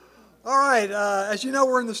All right, as you know,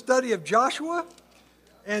 we're in the study of Joshua,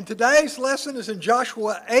 and today's lesson is in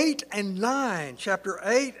Joshua 8 and 9, chapter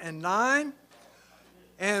 8 and 9.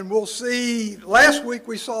 And we'll see, last week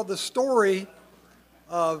we saw the story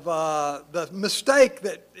of the mistake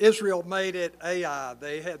that Israel made at Ai.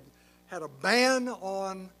 They had a ban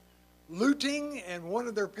on looting, and one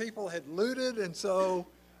of their people had looted, and so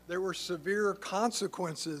there were severe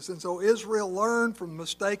consequences. And so Israel learned from the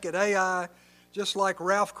mistake at Ai, just like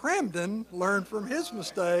Ralph Cramden learned from his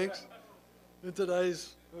mistakes in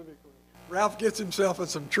today's movie. Ralph gets himself in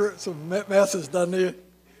some messes, doesn't he?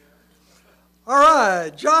 All right,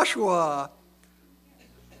 Joshua.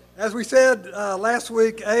 As we said last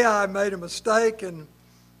week, Ai made a mistake, and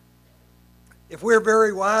if we're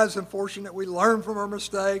very wise and fortunate, we learn from our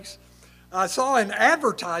mistakes. I saw in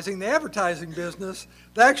advertising, the advertising business,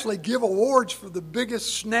 they actually give awards for the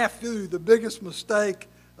biggest snafu, the biggest mistake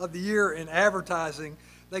of the year in advertising.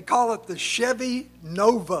 They call it the Chevy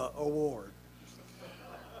Nova Award.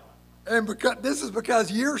 And this is because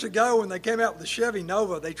years ago when they came out with the Chevy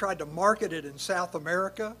Nova, they tried to market it in South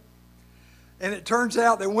America. And it turns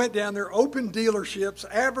out they went down there, opened dealerships,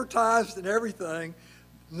 advertised and everything,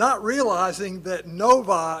 not realizing that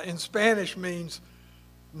Nova in Spanish means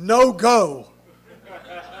no go.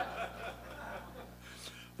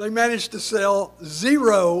 They managed to sell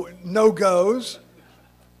 0 no-goes.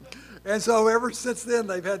 And so ever since then,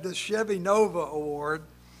 they've had this Chevy Nova Award.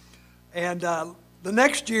 And the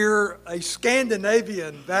next year, a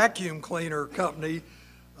Scandinavian vacuum cleaner company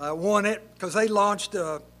won it because they launched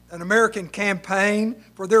an American campaign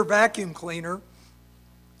for their vacuum cleaner.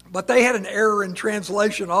 But they had an error in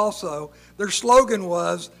translation also. Their slogan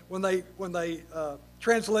was, when they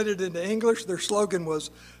translated it into English, their slogan was,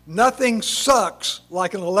 "Nothing sucks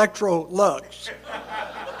like an Electrolux."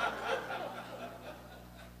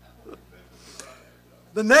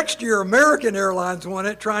 The next year, American Airlines won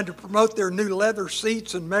it, trying to promote their new leather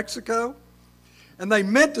seats in Mexico. And they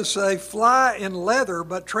meant to say fly in leather,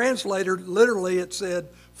 but translated, literally it said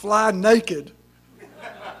fly naked.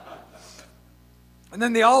 And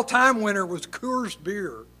then the all-time winner was Coors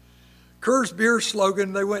Beer. Coors Beer's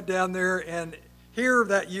slogan, they went down there, and here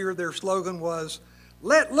that year their slogan was,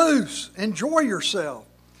 "Let loose, enjoy yourself."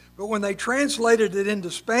 But when they translated it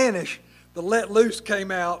into Spanish, the let loose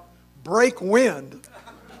came out, "Break wind."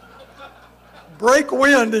 Break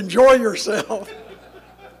wind, enjoy yourself.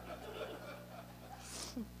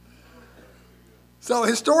 So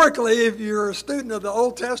historically, if you're a student of the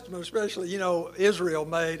Old Testament especially, you know Israel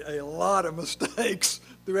made a lot of mistakes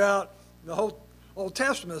throughout the whole Old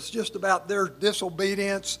Testament. It's just about their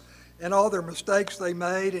disobedience and all their mistakes they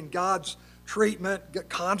made and God's treatment,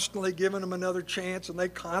 constantly giving them another chance, and they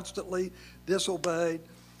constantly disobeyed.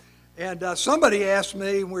 And somebody asked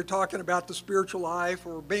me when we were talking about the spiritual life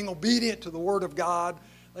or being obedient to the Word of God,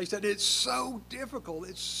 they said, it's so difficult,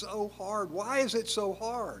 it's so hard. Why is it so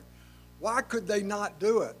hard? Why could they not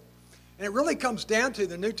do it? And it really comes down to,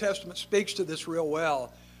 the New Testament speaks to this real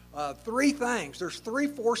well, 3 things. There's 3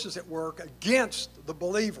 forces at work against the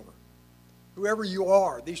believer. Whoever you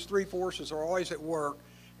are, these 3 forces are always at work,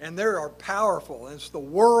 and they are powerful. And it's the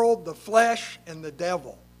world, the flesh, and the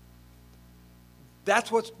devil.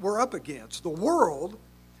 That's what we're up against. The world,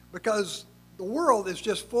 because the world is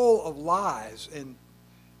just full of lies and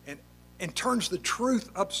turns the truth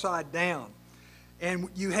upside down. And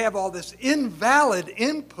you have all this invalid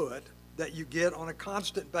input that you get on a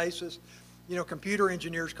constant basis. You know, computer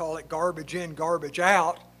engineers call it garbage in, garbage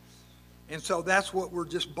out. And so that's what we're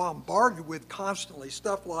just bombarded with constantly.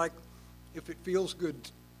 Stuff like, if it feels good,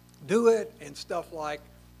 do it. And stuff like,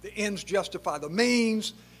 the ends justify the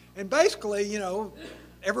means. And basically, you know,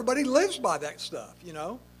 everybody lives by that stuff, you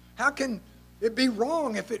know. How can it be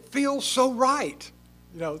wrong if it feels so right?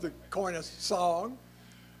 You know, to coin a song.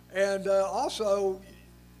 And also,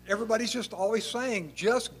 everybody's just always saying,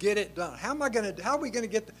 just get it done. How are we going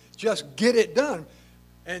to just get it done?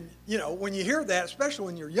 And, you know, when you hear that, especially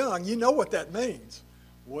when you're young, you know what that means.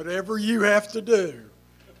 Whatever you have to do,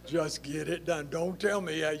 just get it done. Don't tell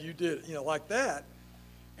me how you did it, you know, like that.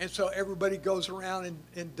 And so everybody goes around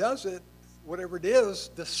and does it, whatever it is,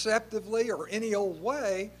 deceptively or any old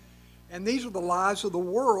way. And these are the lies of the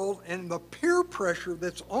world, and the peer pressure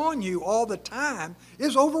that's on you all the time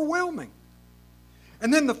is overwhelming.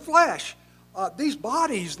 And then the flesh, these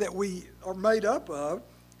bodies that we are made up of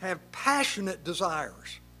have passionate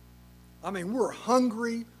desires. I mean, we're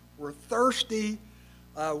hungry, we're thirsty,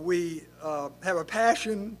 we have a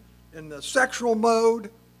passion in the sexual mode.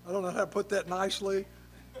 I don't know how to put that nicely.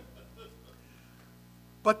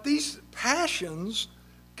 But these passions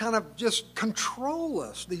kind of just control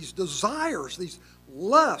us, these desires, these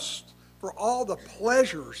lusts for all the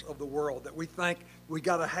pleasures of the world that we think we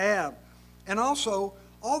got to have. And also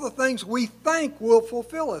all the things we think will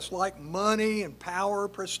fulfill us, like money and power,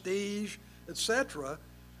 prestige, etc.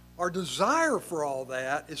 Our desire for all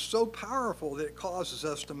that is so powerful that it causes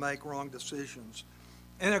us to make wrong decisions.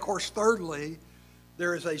 And of course, thirdly,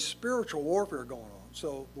 there is a spiritual warfare going on.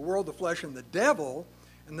 So the world, the flesh, and the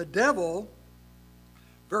devil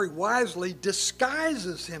very wisely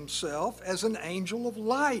disguises himself as an angel of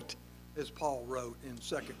light, as Paul wrote in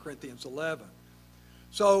 2 Corinthians 11.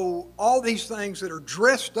 So all these things that are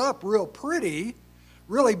dressed up real pretty,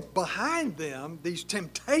 really behind them, these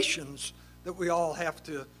temptations that we all have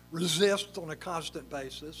to resist on a constant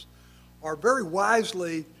basis, are very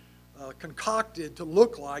wisely concocted to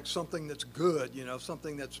look like something that's good,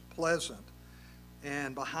 something that's pleasant.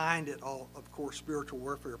 And behind it all, of course, spiritual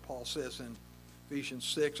warfare, Paul says in Ephesians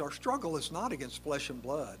 6, our struggle is not against flesh and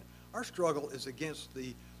blood. Our struggle is against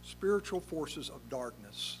the spiritual forces of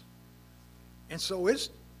darkness. And so it's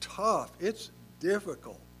tough. It's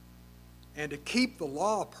difficult. And to keep the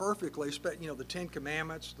law perfectly, the Ten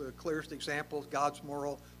Commandments, the clearest example of God's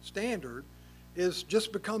moral standard,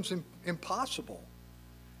 just becomes impossible.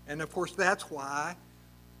 And of course, that's why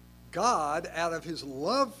God, out of his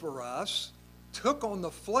love for us, took on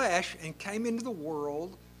the flesh and came into the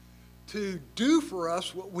world to do for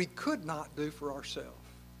us what we could not do for ourselves.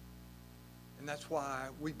 And that's why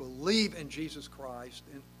we believe in Jesus Christ,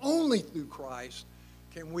 and only through Christ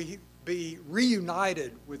can we be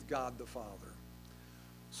reunited with God the Father.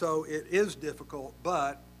 So it is difficult,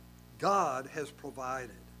 but God has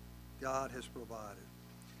provided. God has provided.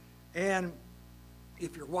 And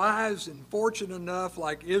if you're wise and fortunate enough,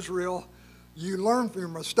 like Israel, you learn from your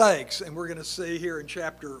mistakes. And we're going to see here in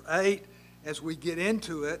chapter 8, as we get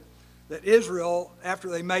into it, that Israel, after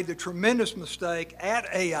they made the tremendous mistake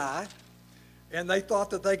at Ai, and they thought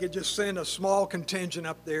that they could just send a small contingent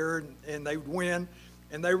up there and they would win,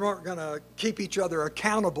 and they weren't going to keep each other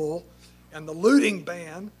accountable, and the looting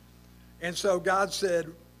ban. And so God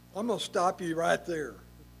said, I'm going to stop you right there.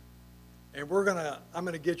 And I'm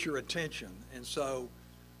going to get your attention. And so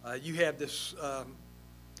you have this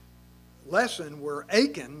lesson where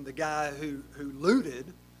Achan, the guy who looted,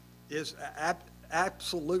 is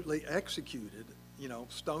absolutely executed,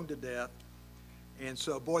 stoned to death. And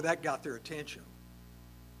so, boy, that got their attention.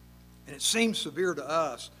 And it seems severe to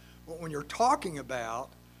us, but when you're talking about,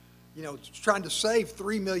 trying to save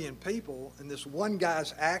 3 million people, and this one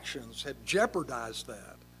guy's actions have jeopardized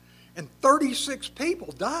that. And 36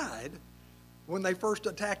 people died when they first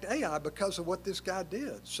attacked Ai because of what this guy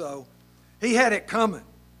did. So he had it coming.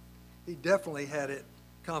 He definitely had it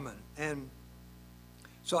coming. And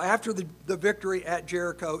so after the victory at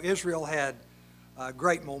Jericho, Israel had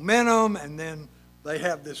great momentum, and then they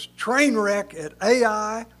have this train wreck at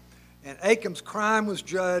Ai, and Achan's crime was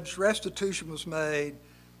judged, restitution was made,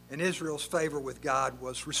 and Israel's favor with God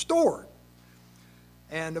was restored.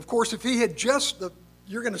 And of course, if he had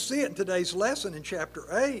you're going to see it in today's lesson in chapter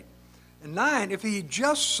 8 and 9, if he had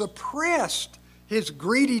just suppressed his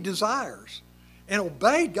greedy desires and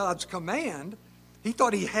obeyed God's command, he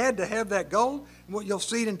thought he had to have that gold. And what you'll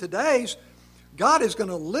see in today's, God is going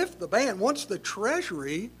to lift the ban. Once the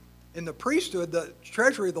treasury in the priesthood, the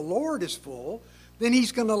treasury of the Lord is full, then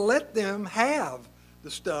he's going to let them have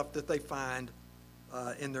the stuff that they find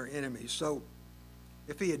in their enemies. So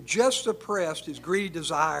if he had just suppressed his greedy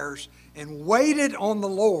desires and waited on the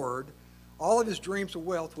Lord, all of his dreams of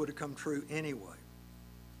wealth would have come true anyway.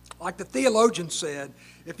 Like the theologian said,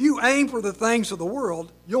 if you aim for the things of the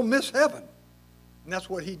world, you'll miss heaven. And that's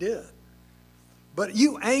what he did. But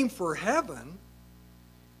you aim for heaven,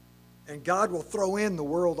 and God will throw in the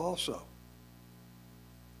world also.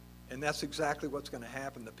 And that's exactly what's going to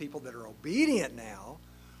happen. The people that are obedient now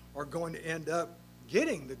are going to end up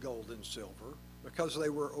getting the gold and silver because they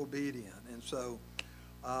were obedient. And so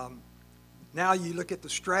now you look at the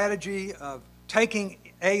strategy of taking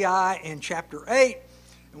Ai in chapter 8,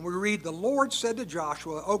 and we read, the Lord said to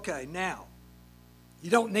Joshua, okay, now, you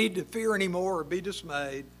don't need to fear anymore or be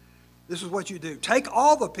dismayed. This is what you do. Take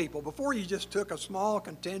all the people. Before you just took a small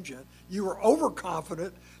contingent, you were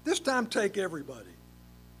overconfident. This time take everybody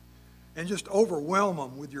and just overwhelm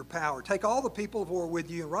them with your power. Take all the people who are with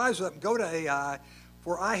you and rise up and go to Ai,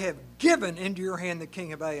 for I have given into your hand the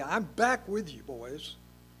king of Ai. I'm back with you, boys.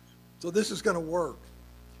 So this is going to work.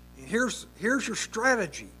 And here's your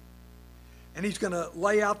strategy. And he's going to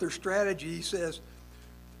lay out their strategy. He says,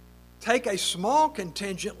 take a small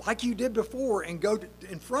contingent like you did before and go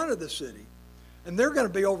in front of the city. And they're going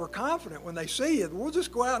to be overconfident when they see you. We'll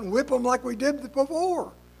just go out and whip them like we did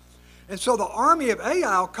before. And so the army of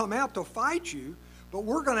Ai will come out to fight you, but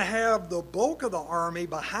we're going to have the bulk of the army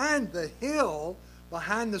behind the hill,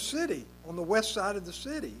 behind the city, on the west side of the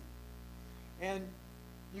city. And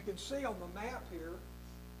you can see on the map here,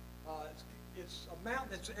 it's a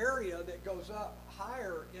mountainous area that goes up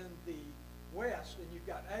higher in the west, and you've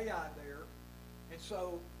got Ai there. And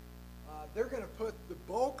so they're going to put the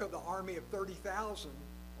bulk of the army of 30,000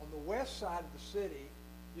 on the west side of the city.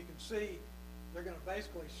 You can see they're going to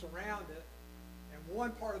basically surround it, and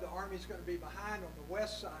one part of the army is going to be behind on the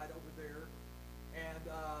west side over there, and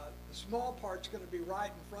the small part's going to be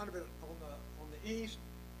right in front of it on the east,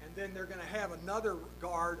 and then they're going to have another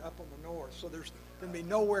guard up on the north. So there's going to be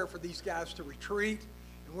nowhere for these guys to retreat,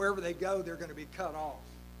 and wherever they go, they're going to be cut off.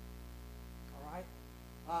 All right?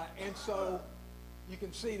 And so you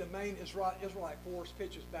can see the main Israelite force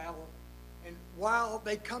pitches battle, and while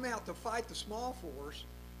they come out to fight the small force,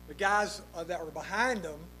 the guys that were behind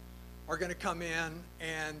them are going to come in,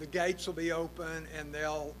 and the gates will be open, and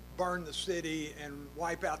they'll burn the city and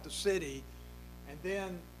wipe out the city. And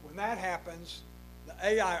then when that happens, the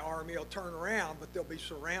Ai army will turn around, but they'll be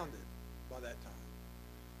surrounded by that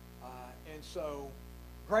time. And so,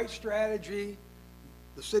 great strategy.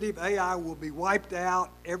 The city of Ai will be wiped out,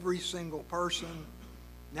 every single person.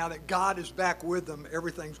 Now that God is back with them,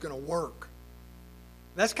 everything's going to work.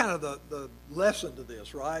 That's kind of the lesson to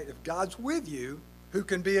this, right? If God's with you, who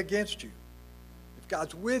can be against you? If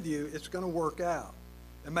God's with you, it's going to work out.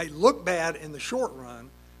 It may look bad in the short run,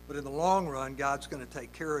 but in the long run, God's going to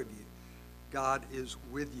take care of you. God is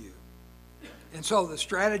with you. And so the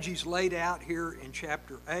strategy's laid out here in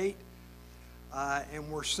chapter 8.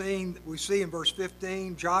 And we see in verse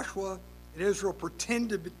 15, Joshua and Israel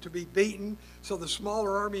pretended to be beaten, so the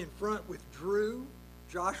smaller army in front withdrew.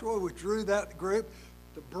 Joshua withdrew that group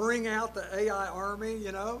to bring out the Ai army,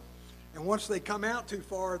 you know. And once they come out too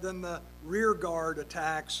far, then the rear guard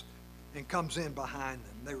attacks and comes in behind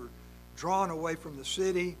them. They were drawn away from the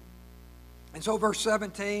city. And so verse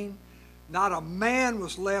 17, not a man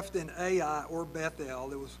was left in Ai or Bethel.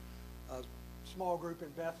 There was a small group in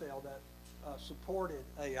Bethel that supported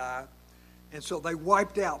Ai. And so they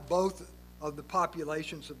wiped out both of the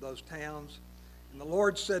populations of those towns. And the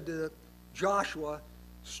Lord said to Joshua,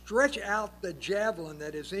 stretch out the javelin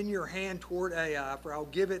that is in your hand toward Ai, for I'll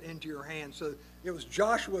give it into your hand. So it was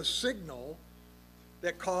Joshua's signal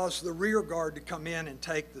that caused the rear guard to come in and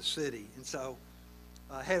take the city. And so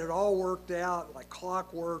had it all worked out like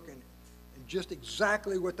clockwork and just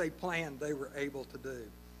exactly what they planned, they were able to do.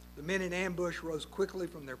 The men in ambush rose quickly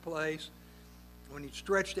from their place. When he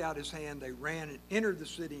stretched out his hand, they ran and entered the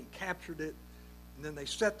city and captured it. And then they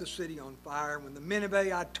set the city on fire. When the men of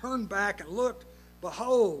Ai turned back and looked,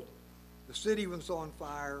 behold, the city was on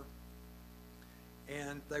fire,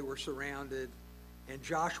 and they were surrounded. And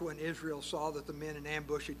Joshua and Israel saw that the men in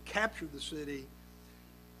ambush had captured the city.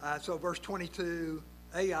 So verse 22,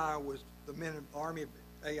 the army of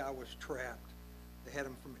Ai was trapped. They had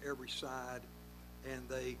them from every side, and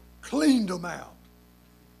they cleaned them out,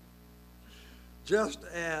 just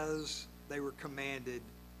as they were commanded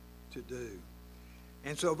to do.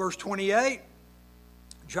 And so verse 28,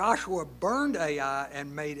 Joshua burned Ai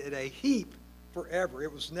and made it a heap forever.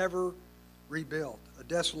 It was never rebuilt, a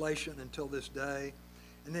desolation until this day.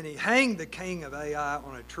 And then he hanged the king of Ai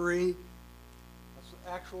on a tree. That's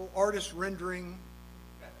the actual artist rendering.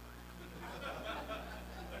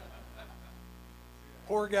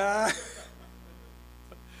 Poor guy.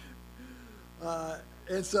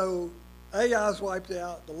 And so Ai's wiped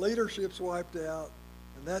out, the leadership's wiped out,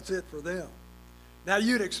 and that's it for them. Now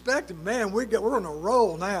you'd expect, man, we're on a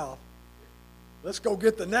roll now. Let's go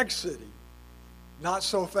get the next city. Not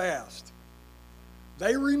so fast.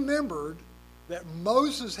 They remembered that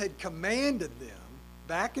Moses had commanded them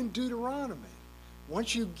back in Deuteronomy.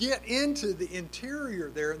 Once you get into the interior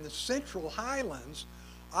there in the central highlands,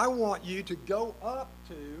 I want you to go up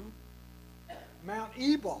to Mount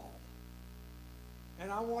Ebal.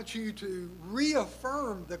 And I want you to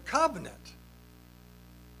reaffirm the covenant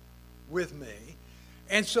with me.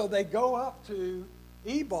 And so they go up to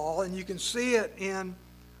Ebal, and you can see it in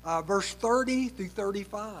verse 30 through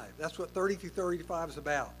 35. That's what 30 through 35 is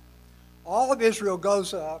about. All of Israel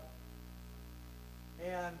goes up,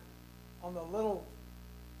 and on the little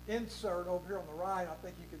insert over here on the right, I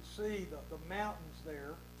think you can see the mountains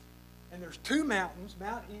there. And there's two mountains,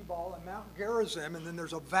 Mount Ebal and Mount Gerizim, and then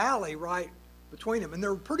there's a valley right between them, and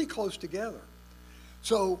they're pretty close together.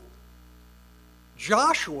 So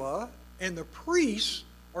Joshua and the priests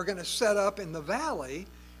are going to set up in the valley,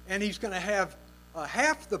 and he's going to have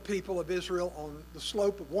half the people of Israel on the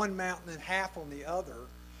slope of one mountain and half on the other.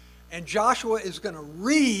 And Joshua is going to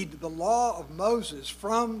read the law of Moses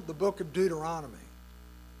from the book of Deuteronomy,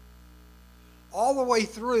 all the way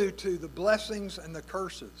through to the blessings and the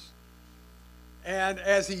curses. And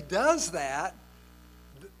as he does that,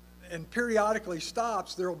 and periodically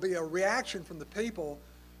stops, there will be a reaction from the people.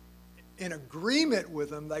 In agreement with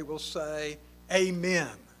him, they will say, Amen.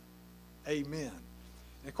 Amen.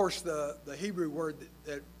 And of course, the Hebrew word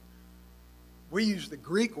that we use, the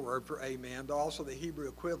Greek word for amen, but also the Hebrew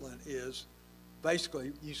equivalent is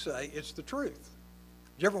basically you say it's the truth.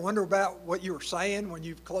 Did you ever wonder about what you were saying when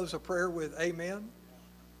you close a prayer with amen?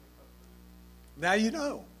 Now you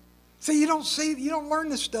know. See, you don't learn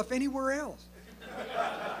this stuff anywhere else.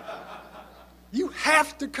 You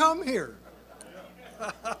have to come here.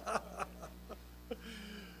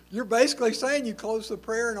 You're basically saying you close the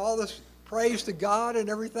prayer and all this praise to God and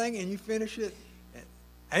everything, and you finish it.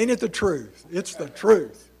 Ain't it the truth? It's the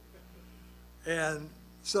truth. And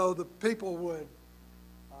so the people would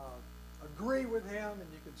agree with him, and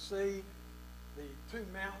you could see the two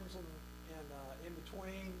mountains in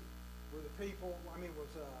between where the people, was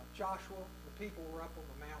Joshua. The people were up on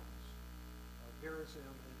the mountains, Gerizim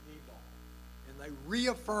and Ebal. And they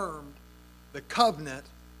reaffirmed the covenant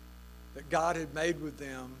that God had made with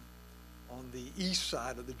them on the east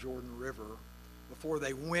side of the Jordan River before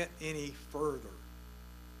they went any further.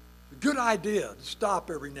 A good idea to stop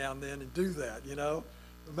every now and then and do that, no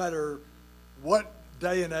matter what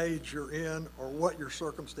day and age you're in or what your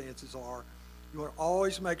circumstances are. You want to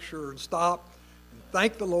always make sure and stop and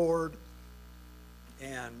thank the Lord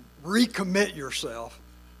and recommit yourself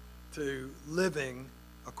to living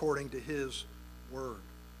according to his word.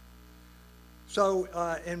 So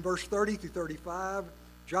in verse 30 through 35,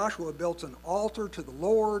 Joshua built an altar to the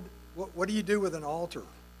Lord. What do you do with an altar?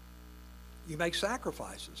 You make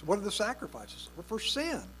sacrifices. What are the sacrifices? Well, for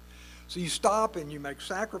sin. So you stop and you make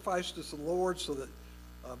sacrifices to the Lord so that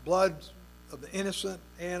blood of the innocent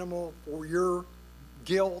animal for your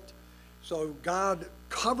guilt. So God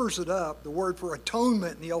covers it up. The word for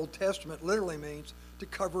atonement in the Old Testament literally means to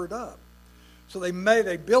cover it up. So they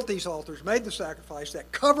built these altars, made the sacrifice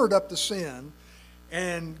that covered up the sin,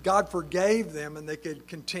 and God forgave them, and they could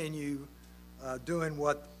continue doing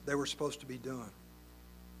what they were supposed to be doing.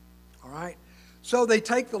 All right? So they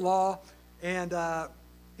take the law, and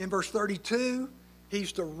in verse 32,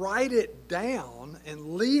 he's to write it down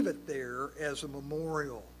and leave it there as a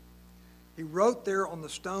memorial. He wrote there on the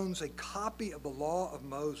stones a copy of the law of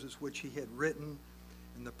Moses, which he had written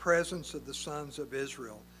in the presence of the sons of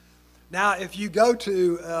Israel. Now, if you go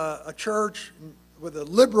to a church with a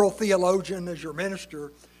liberal theologian as your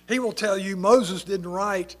minister, he will tell you Moses didn't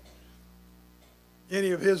write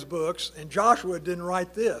any of his books, and Joshua didn't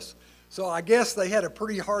write this. So I guess they had a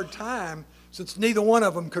pretty hard time, since neither one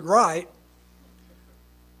of them could write,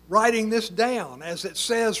 writing this down as it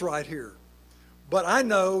says right here. But I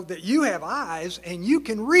know that you have eyes and you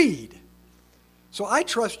can read. So I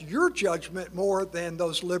trust your judgment more than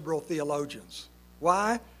those liberal theologians.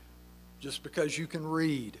 Why? Just because you can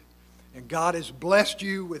read. And God has blessed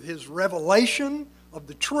you with his revelation of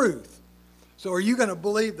the truth. So are you going to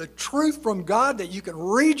believe the truth from God that you can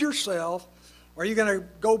read yourself, or are you going to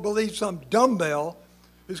go believe some dumbbell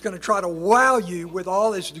who's going to try to wow you with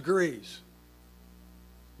all his degrees?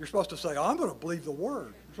 You're supposed to say, I'm going to believe the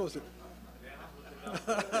word. You're supposed to.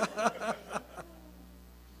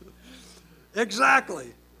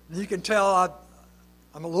 Exactly. You can tell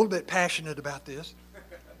I'm a little bit passionate about this.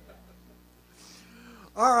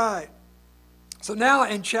 All right. So now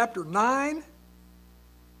in chapter 9,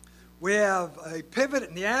 we have a pivot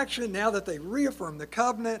in the action. Now that they reaffirmed the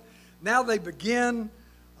covenant, now they begin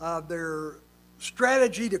their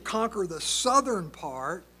strategy to conquer the southern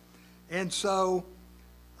part. And so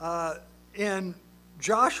in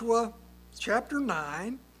Joshua chapter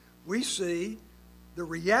 9, we see the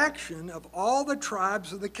reaction of all the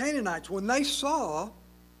tribes of the Canaanites. When they saw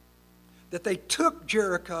that they took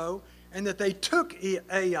Jericho and that they took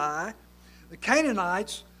Ai, the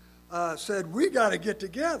Canaanites said, we got to get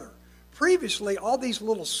together. Previously, all these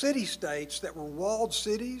little city-states that were walled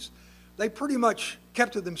cities, they pretty much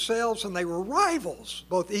kept to themselves, and they were rivals,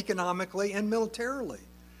 both economically and militarily.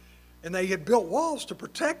 And they had built walls to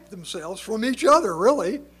protect themselves from each other,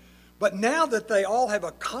 really. But now that they all have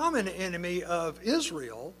a common enemy of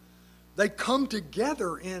Israel, they come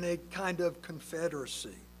together in a kind of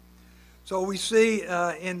confederacy. So we see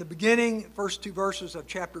in the beginning, first two verses of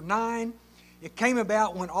chapter 9, it came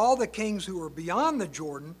about when all the kings who were beyond the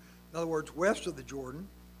Jordan, in other words, west of the Jordan,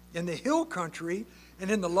 in the hill country and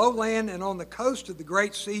in the lowland and on the coast of the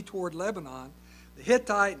great sea toward Lebanon, the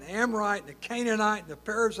Hittite and the Amorite and the Canaanite and the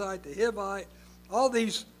Perizzite, the Hivite, all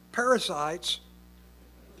these parasites,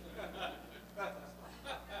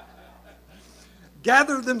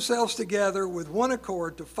 gathered themselves together with one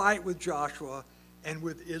accord to fight with Joshua and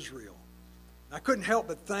with Israel. I couldn't help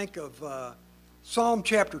but think of Psalm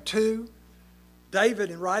chapter 2.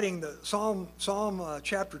 David, in writing the Psalm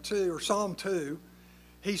chapter 2, or Psalm 2,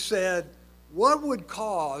 he said, what would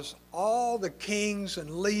cause all the kings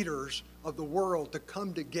and leaders of the world to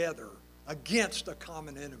come together against a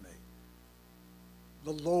common enemy?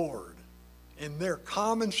 The Lord. In their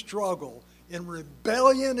common struggle, in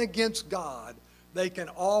rebellion against God, they can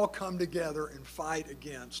all come together and fight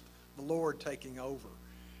against the Lord taking over.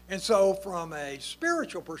 And so from a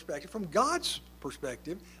spiritual perspective, from God's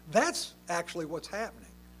perspective, that's actually what's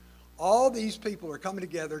happening. All these people are coming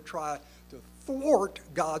together to try to thwart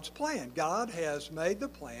God's plan. God has made the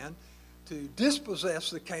plan to dispossess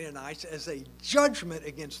the Canaanites as a judgment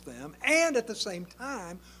against them, and at the same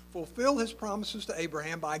time fulfill his promises to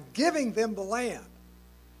Abraham by giving them the land.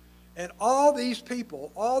 And all these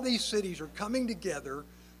people, all these cities are coming together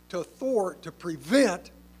to thwart, to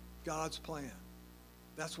prevent God's plan.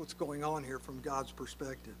 That's what's going on here from God's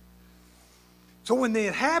perspective. So when the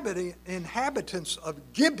inhabitants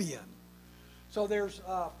of Gibeon, so there's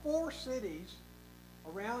 4 cities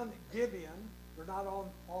around Gibeon. They're not all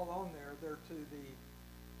on there. They're to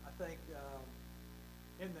the, I think,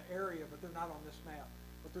 in the area, but they're not on this map.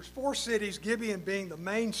 But there's 4 cities, Gibeon being the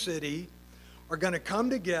main city, are going to come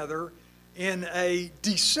together in a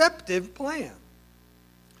deceptive plan.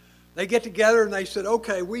 They get together and they said,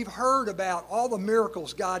 okay, we've heard about all the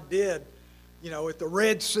miracles God did, at the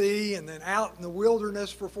Red Sea and then out in the wilderness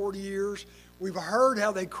for 40 years. We've heard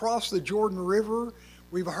how they crossed the Jordan River.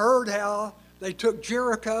 We've heard how they took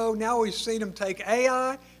Jericho. Now we've seen them take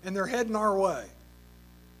Ai, and they're heading our way.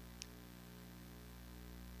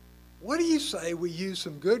 What do you say we use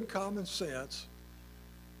some good common sense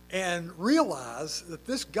and realize that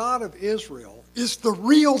this God of Israel is the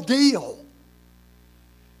real deal?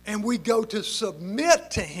 And we go to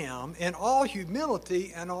submit to him in all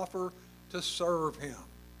humility and offer to serve him.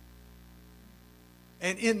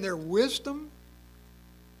 And in their wisdom,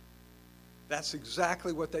 that's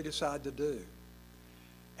exactly what they decide to do.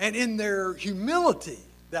 And in their humility,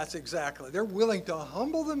 that's exactly. They're willing to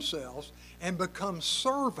humble themselves and become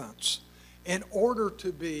servants in order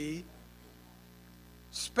to be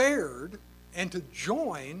spared and to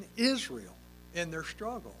join Israel in their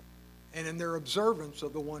struggle and in their observance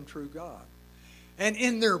of the one true God. And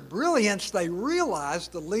in their brilliance, they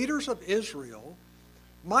realized the leaders of Israel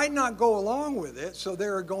might not go along with it, so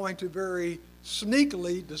they're going to very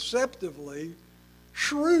sneakily, deceptively,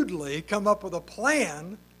 shrewdly come up with a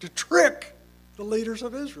plan to trick the leaders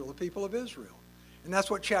of Israel, the people of Israel. And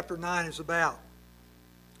that's what chapter 9 is about.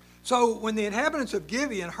 So when the inhabitants of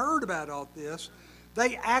Gibeon heard about all this,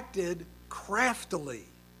 they acted craftily.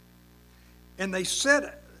 And they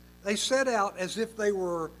set out as if they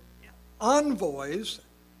were envoys,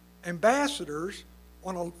 ambassadors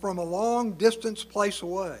from a long distance place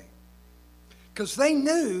away. Because they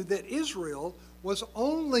knew that Israel was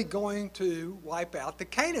only going to wipe out the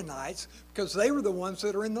Canaanites because they were the ones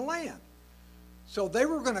that are in the land. So they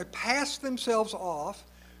were going to pass themselves off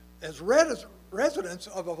as residents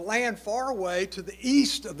of a land far away to the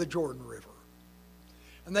east of the Jordan River.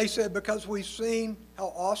 And they said, because we've seen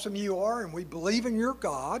how awesome you are and we believe in your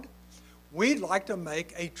God, we'd like to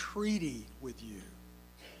make a treaty with you.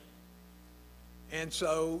 And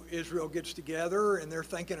so Israel gets together and they're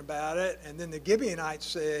thinking about it. And then the Gibeonites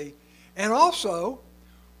say, and also,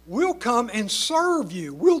 we'll come and serve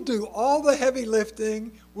you. We'll do all the heavy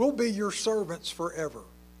lifting. We'll be your servants forever.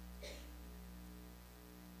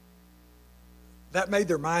 That made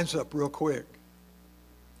their minds up real quick.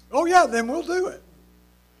 Oh yeah, then we'll do it.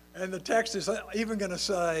 And the text is even going to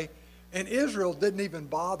say, and Israel didn't even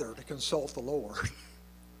bother to consult the Lord,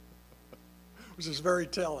 which is very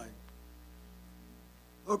telling.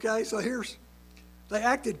 Okay, so they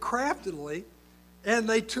acted craftily, and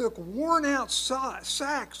they took worn out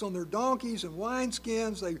sacks on their donkeys and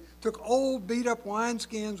wineskins. They took old beat up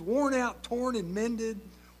wineskins, worn out, torn and mended,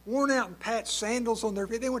 worn out and patched sandals on their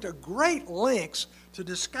feet. They went to great lengths to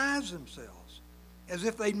disguise themselves as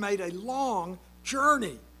if they'd made a long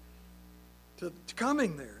journey to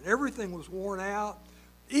coming there. And everything was worn out.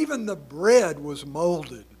 Even the bread was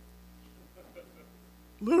molded.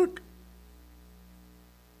 Look.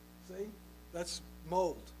 See? That's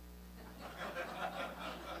mold.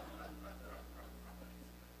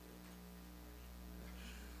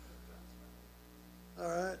 All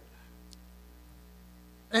right.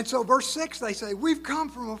 And so verse 6, they say, we've come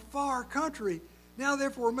from a far country. Now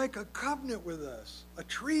therefore make a covenant with us, a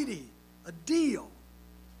treaty, a deal.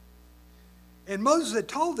 And Moses had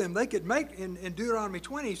told them they could make, in Deuteronomy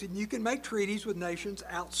 20, he said, you can make treaties with nations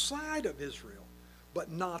outside of Israel,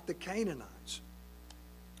 but not the Canaanites.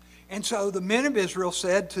 And so the men of Israel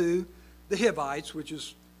said to the Hivites, which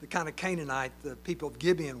is the kind of Canaanite the people of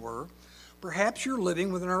Gibeon were, perhaps you're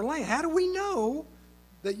living within our land. How do we know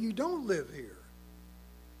that you don't live here?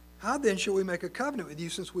 How then shall we make a covenant with you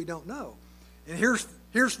since we don't know? And here's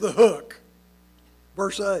the hook.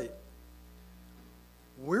 Verse 8.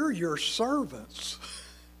 We're your servants.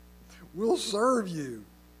 We'll serve you.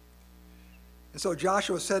 And so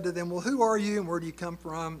Joshua said to them, well, who are you and where do you come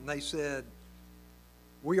from? And they said,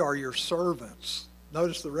 we are your servants.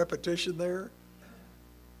 Notice the repetition there.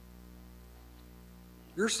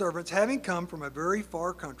 Your servants, having come from a very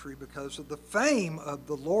far country because of the fame of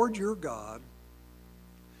the Lord your God,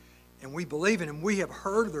 and we believe in him. We have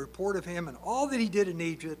heard the report of him and all that he did in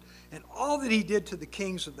Egypt and all that he did to the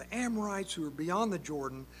kings of the Amorites who were beyond the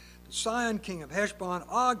Jordan, to Sihon, king of Heshbon,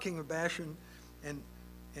 Og, king of Bashan, and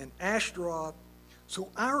Ashtaroth. So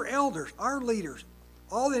our elders, our leaders,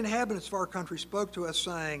 all the inhabitants of our country spoke to us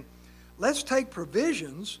saying, let's take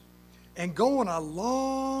provisions and go on a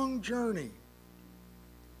long journey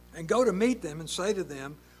and go to meet them and say to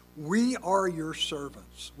them, we are your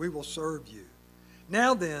servants. We will serve you.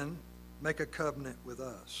 Now then, make a covenant with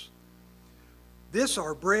us. This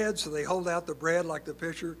our bread, so they hold out the bread like the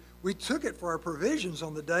picture. We took it for our provisions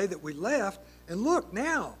on the day that we left, and look,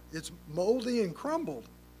 now it's moldy and crumbled.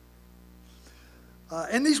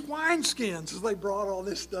 And these wineskins, as they brought all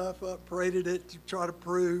this stuff up, paraded it to try to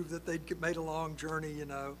prove that they'd made a long journey, you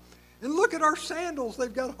know. And look at our sandals.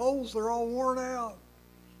 They've got holes. They're all worn out.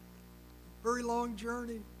 Very long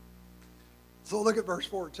journey. So look at verse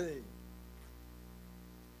 14.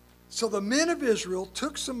 So the men of Israel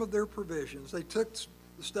took some of their provisions, they took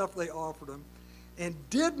the stuff they offered them, and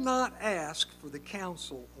did not ask for the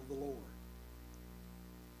counsel of the Lord.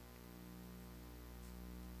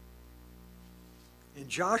 And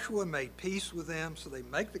Joshua made peace with them, so they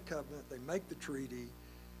make the covenant, they make the treaty,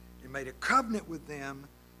 and made a covenant with them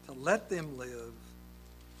to let them live.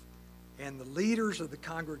 And the leaders of the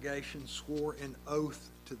congregation swore an oath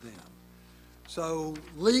to them. So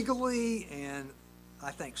legally and I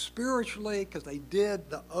think spiritually, because they did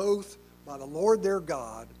the oath by the Lord their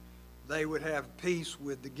God, they would have peace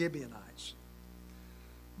with the Gibeonites.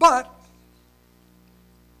 But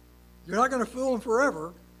you're not going to fool them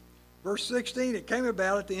forever. Verse 16, it came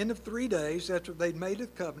about at the end of 3 days after they'd made a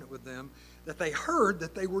covenant with them that they heard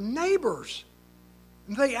that they were neighbors.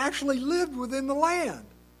 And they actually lived within the land.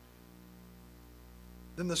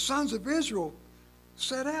 Then the sons of Israel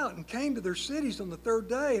set out and came to their cities on the 3rd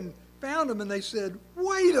day and found them, and they said,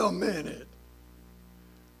 wait a minute.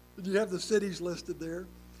 Did you have the cities listed there?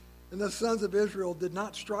 And the sons of Israel did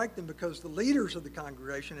not strike them because the leaders of the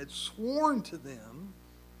congregation had sworn to them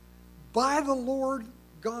by the Lord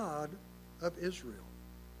God of Israel.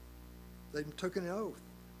 They took an oath.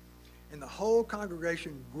 And the whole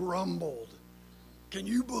congregation grumbled. Can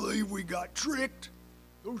you believe we got tricked?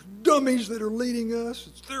 Those dummies that are leading us,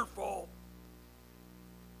 it's their fault.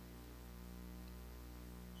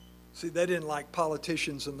 See, they didn't like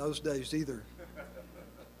politicians in those days either.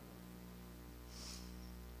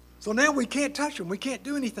 So now we can't touch them. We can't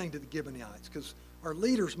do anything to the Gibeonites because our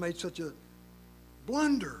leaders made such a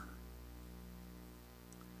blunder.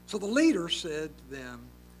 So the leaders said to them,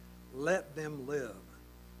 let them live.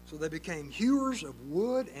 So they became hewers of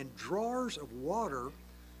wood and drawers of water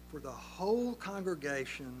for the whole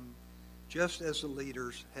congregation, just as the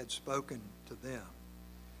leaders had spoken to them.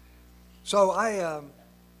 So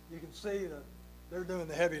you can see that they're doing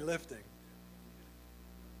the heavy lifting.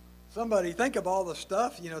 Somebody, think of all the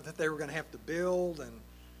stuff, you know, that they were going to have to build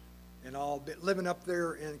and all. Living up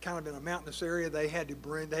there in kind of in a mountainous area, they had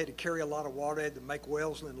to carry a lot of water. They had to make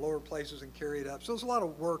wells in lower places and carry it up. So there's a lot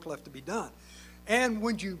of work left to be done. And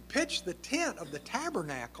when you pitch the tent of the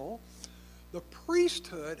tabernacle, the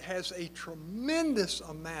priesthood has a tremendous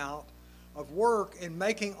amount of work in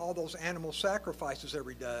making all those animal sacrifices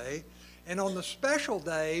every day. And on the special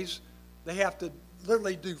days, they have to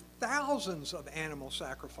literally do thousands of animal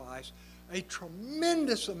sacrifice, a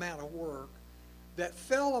tremendous amount of work that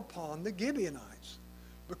fell upon the Gibeonites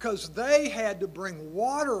because they had to bring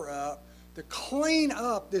water up to clean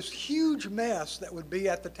up this huge mess that would be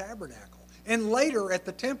at the tabernacle and later at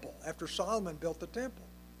the temple after Solomon built the temple.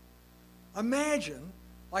 Imagine,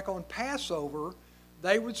 like on Passover,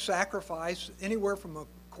 they would sacrifice anywhere from,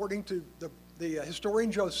 according to the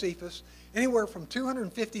historian Josephus, anywhere from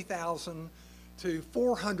 250,000 to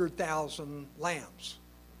 400,000 lambs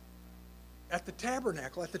at the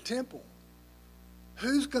tabernacle, at the temple.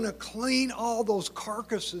 Who's going to clean all those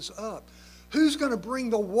carcasses up? Who's going to bring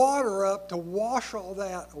the water up to wash all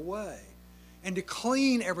that away and to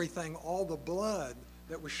clean everything, all the blood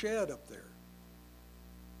that was shed up there?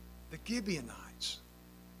 The Gibeonites.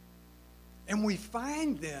 And we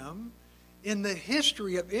find them in the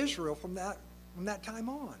history of Israel from that time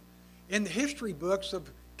on. In the history books of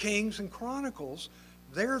Kings and Chronicles,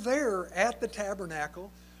 they're there at the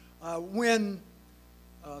tabernacle when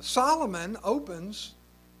Solomon opens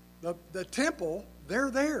the temple.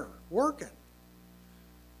 They're there working.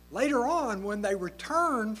 Later on, when they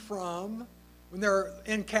return when they're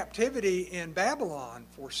in captivity in Babylon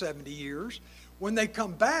for 70 years, when they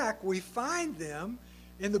come back, we find them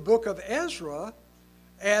in the book of Ezra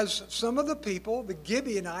as some of the people, the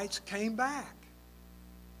Gibeonites, came back.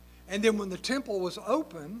 And then when the temple was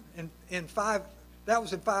open, that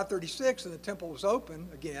was in 536, and the temple was open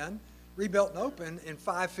again, rebuilt and open in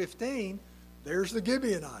 515, there's the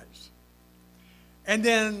Gibeonites. And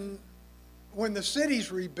then when the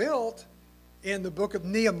city's rebuilt in the book of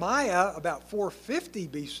Nehemiah, about 450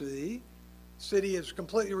 BC, the city is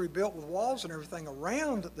completely rebuilt with walls and everything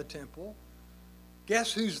around the temple.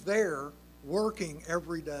 Guess who's there working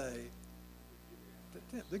every day?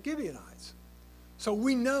 The Gibeonites. So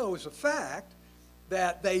we know as a fact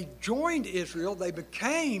that they joined Israel, they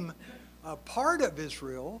became a part of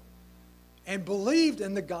Israel, and believed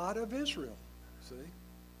in the God of Israel. See?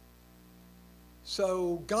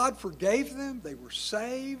 So God forgave them, they were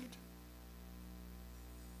saved,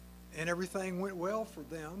 and everything went well for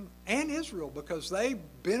them and Israel because they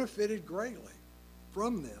benefited greatly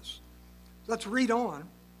from this. Let's read on.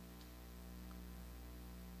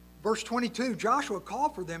 Verse 22, Joshua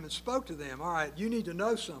called for them and spoke to them. All right, you need to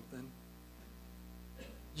know something.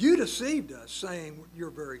 You deceived us, saying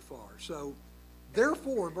you're very far. So,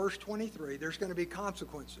 therefore, verse 23, there's going to be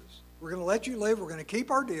consequences. We're going to let you live. We're going to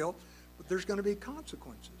keep our deal, but there's going to be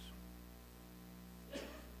consequences.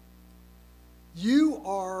 You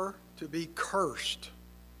are to be cursed,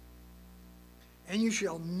 and you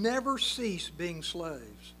shall never cease being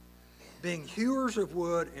slaves, being hewers of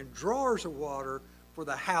wood and drawers of water for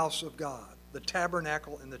the house of God, the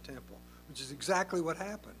tabernacle and the temple, which is exactly what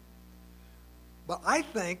happened. But I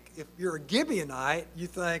think if you're a Gibeonite, you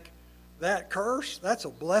think that curse, that's a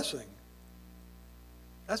blessing.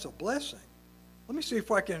 That's a blessing. Let me see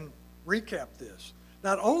if I can recap this.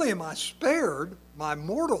 Not only am I spared my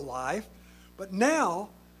mortal life, but now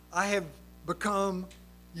I have become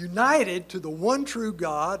united to the one true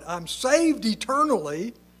God. I'm saved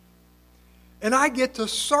eternally, and I get to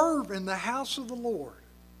serve in the house of the Lord.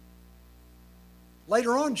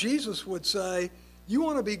 Later on, Jesus would say, you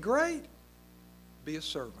want to be great? Be a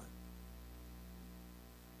servant.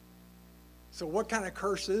 So what kind of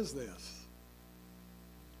curse is this?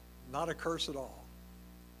 Not a curse at all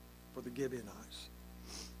for the Gibeonites.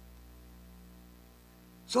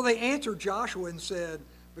 So they answered Joshua and said,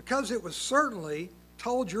 because it was certainly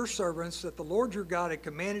told your servants that the Lord your God had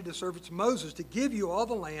commanded his servants Moses to give you all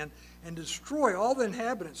the land and destroy all the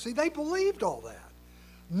inhabitants. See, they believed all that.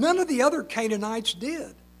 None of the other Canaanites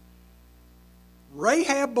did.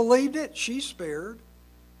 Rahab believed it, she's spared.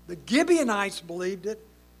 The Gibeonites believed it,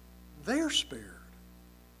 they're spared.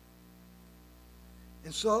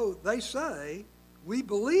 And so they say, we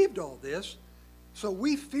believed all this, so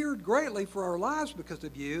we feared greatly for our lives because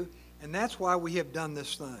of you, and that's why we have done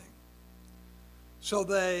this thing. So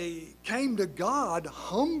they came to God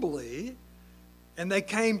humbly, and they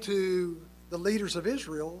came to the leaders of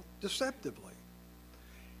Israel deceptively.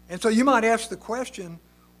 And so you might ask the question,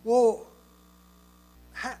 well,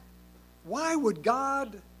 why would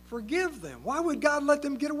God forgive them? Why would God let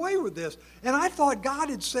them get away with this? And I thought God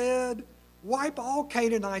had said, wipe all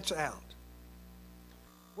Canaanites out.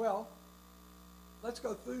 Well, let's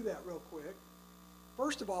go through that real quick.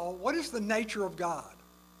 First of all, what is the nature of God?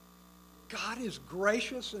 God is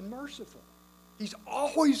gracious and merciful. He's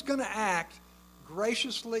always going to act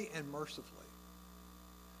graciously and mercifully.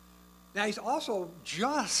 Now, he's also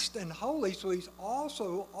just and holy, so he's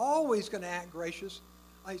also always going to act gracious.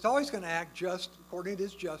 He's always going to act just according to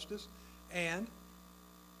his justice and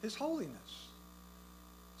his holiness.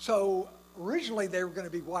 So originally they were going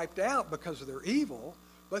to be wiped out because of their evil,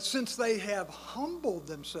 but since they have humbled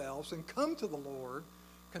themselves and come to the Lord,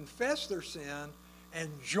 confessed their sin, and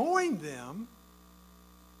joined them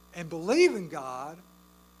and believe in God,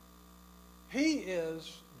 he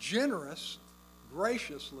is generous,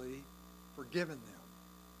 graciously forgiving them.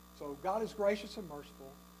 So God is gracious and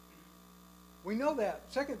merciful. We know that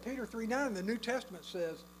 2 Peter 3:9 in the New Testament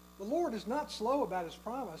says, the Lord is not slow about his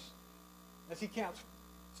promise, as he counts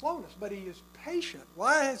slowness, but he is patient.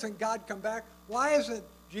 Why hasn't God come back? Why hasn't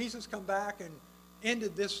Jesus come back and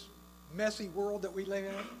ended this messy world that we live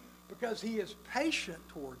in? Because he is patient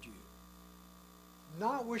toward you,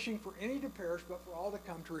 not wishing for any to perish, but for all to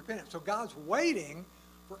come to repentance. So God's waiting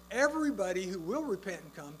for everybody who will repent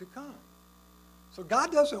and come to come. So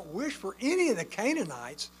God doesn't wish for any of the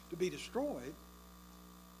Canaanites to be destroyed,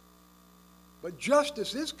 but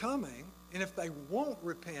justice is coming, and if they won't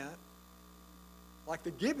repent, like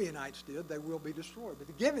the Gibeonites did, they will be destroyed. But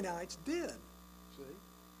the Gibeonites did, see?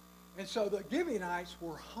 And so the Gibeonites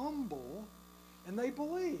were humble, and they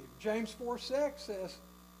believed. James 4:6 says,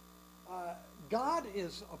 God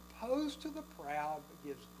is opposed to the proud, but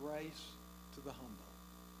gives grace to the humble.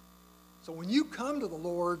 So when you come to the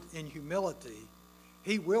Lord in humility,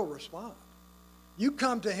 he will respond. You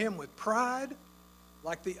come to him with pride,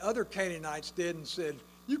 like the other Canaanites did and said,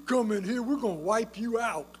 you come in here, we're going to wipe you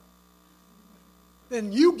out.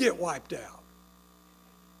 Then you get wiped out.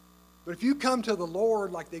 But if you come to the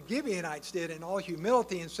Lord like the Gibeonites did in all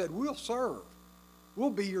humility and said, we'll serve, we'll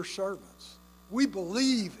be your servants, we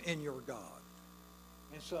believe in your God.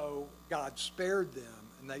 And so God spared them,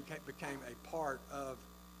 and they became a part of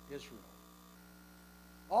Israel.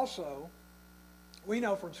 Also, we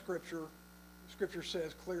know from Scripture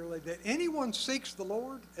says clearly that anyone seeks the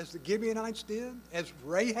Lord, as the Gibeonites did, as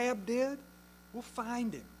Rahab did, will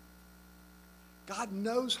find him. God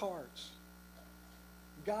knows hearts.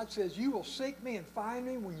 God says, you will seek me and find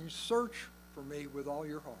me when you search for me with all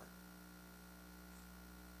your heart.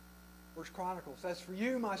 First Chronicles, as for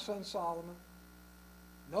you, my son Solomon,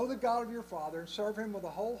 know the God of your father and serve him with a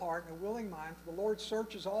whole heart and a willing mind, for the Lord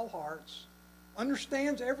searches all hearts,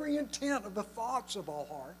 understands every intent of the thoughts of all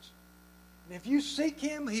hearts. And if you seek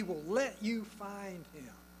him, he will let you find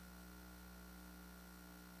him.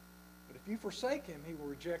 But if you forsake him, he will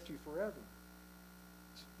reject you forever.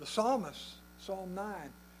 The psalmist, Psalm 9,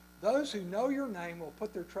 those who know your name will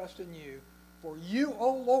put their trust in you, for you,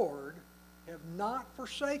 O Lord, have not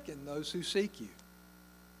forsaken those who seek you.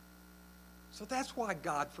 So that's why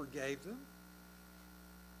God forgave them.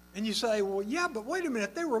 And you say, well, yeah, but wait a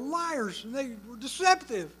minute, they were liars and they were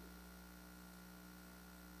deceptive.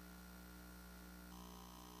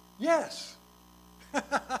 Yes. But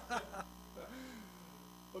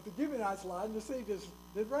the Gibeonites lied and deceived as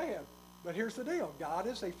did Rahab. But here's the deal. God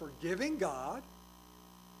is a forgiving God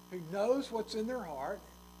who knows what's in their heart.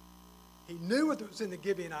 He knew what was in the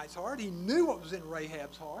Gibeonites' heart. He knew what was in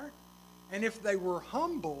Rahab's heart. And if they were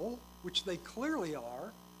humble, which they clearly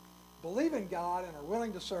are, believe in God and are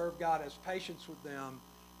willing to serve God, has patience with them,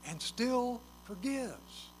 and still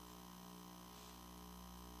forgives.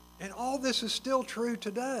 And all this is still true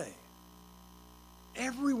today.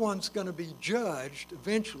 Everyone's going to be judged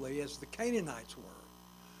eventually as the Canaanites were.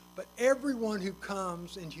 But everyone who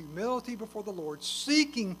comes in humility before the Lord,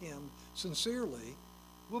 seeking him sincerely,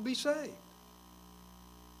 will be saved.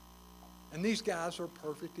 And these guys are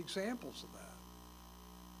perfect examples of that.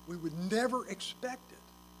 We would never expect it.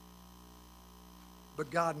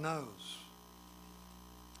 But God knows.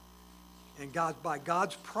 And by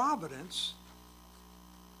God's providence,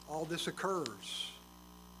 all this occurs.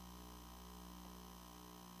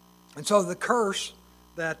 And so the curse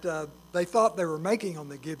that they thought they were making on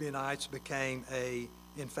the Gibeonites became,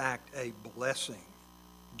 in fact, a blessing.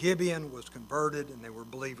 Gibeon was converted, and they were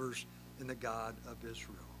believers in the God of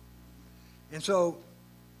Israel. And so,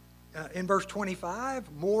 in verse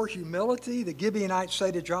 25, more humility. The Gibeonites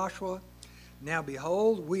say to Joshua, now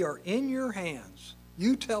behold, we are in your hands.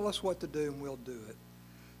 You tell us what to do, and we'll do it.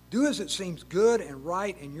 Do as it seems good and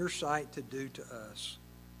right in your sight to do to us.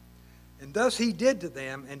 And thus he did to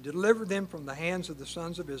them, and delivered them from the hands of the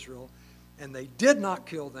sons of Israel. And they did not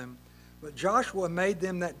kill them, but Joshua made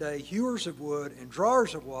them that day hewers of wood and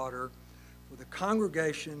drawers of water for the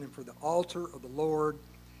congregation and for the altar of the Lord.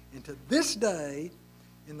 And to this day,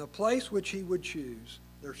 in the place which he would choose,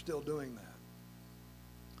 they're still doing that.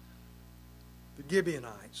 The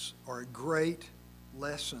Gibeonites are a great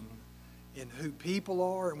lesson in who people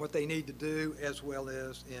are and what they need to do, as well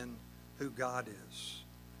as in who God is.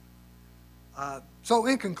 So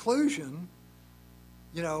in conclusion,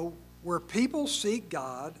 where people seek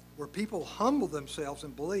God, where people humble themselves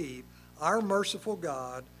and believe, our merciful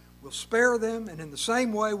God will spare them. And in the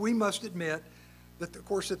same way, we must admit that, of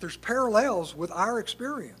course, that there's parallels with our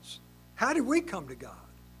experience. How did we come to God?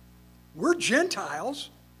 We're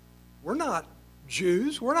Gentiles. We're not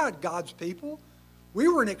Jews. We're not God's people. We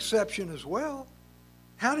were an exception as well.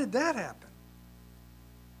 How did that happen?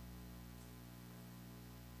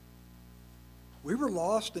 We were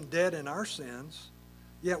lost and dead in our sins,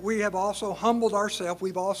 yet we have also humbled ourselves.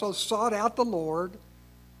 We've also sought out the Lord,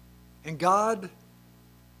 and God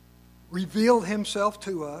revealed himself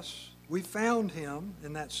to us. We found him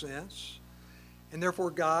in that sense, and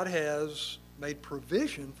therefore God has made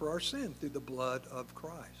provision for our sin through the blood of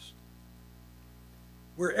Christ.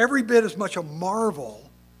 We're every bit as much a marvel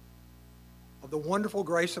of the wonderful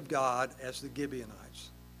grace of God as the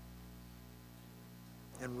Gibeonites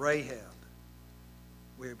and Rahab.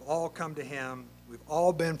 We've all come to him. We've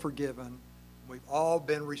all been forgiven. We've all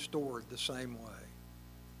been restored the same way.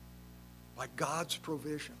 By God's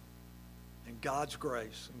provision and God's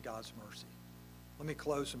grace and God's mercy. Let me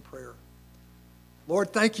close in prayer.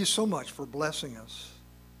 Lord, thank you so much for blessing us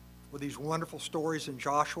with these wonderful stories in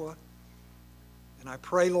Joshua. And I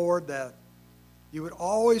pray, Lord, that you would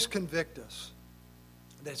always convict us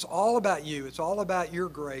that it's all about you. It's all about your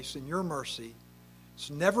grace and your mercy.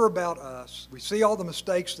 It's never about us. We see all the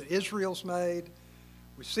mistakes that Israel's made.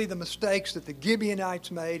 We see the mistakes that the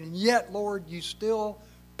Gibeonites made. And yet, Lord, you still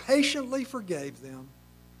patiently forgave them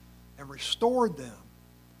and restored them.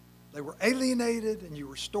 They were alienated and you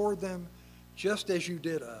restored them just as you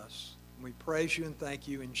did us. And we praise you and thank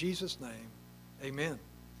you in Jesus' name. Amen.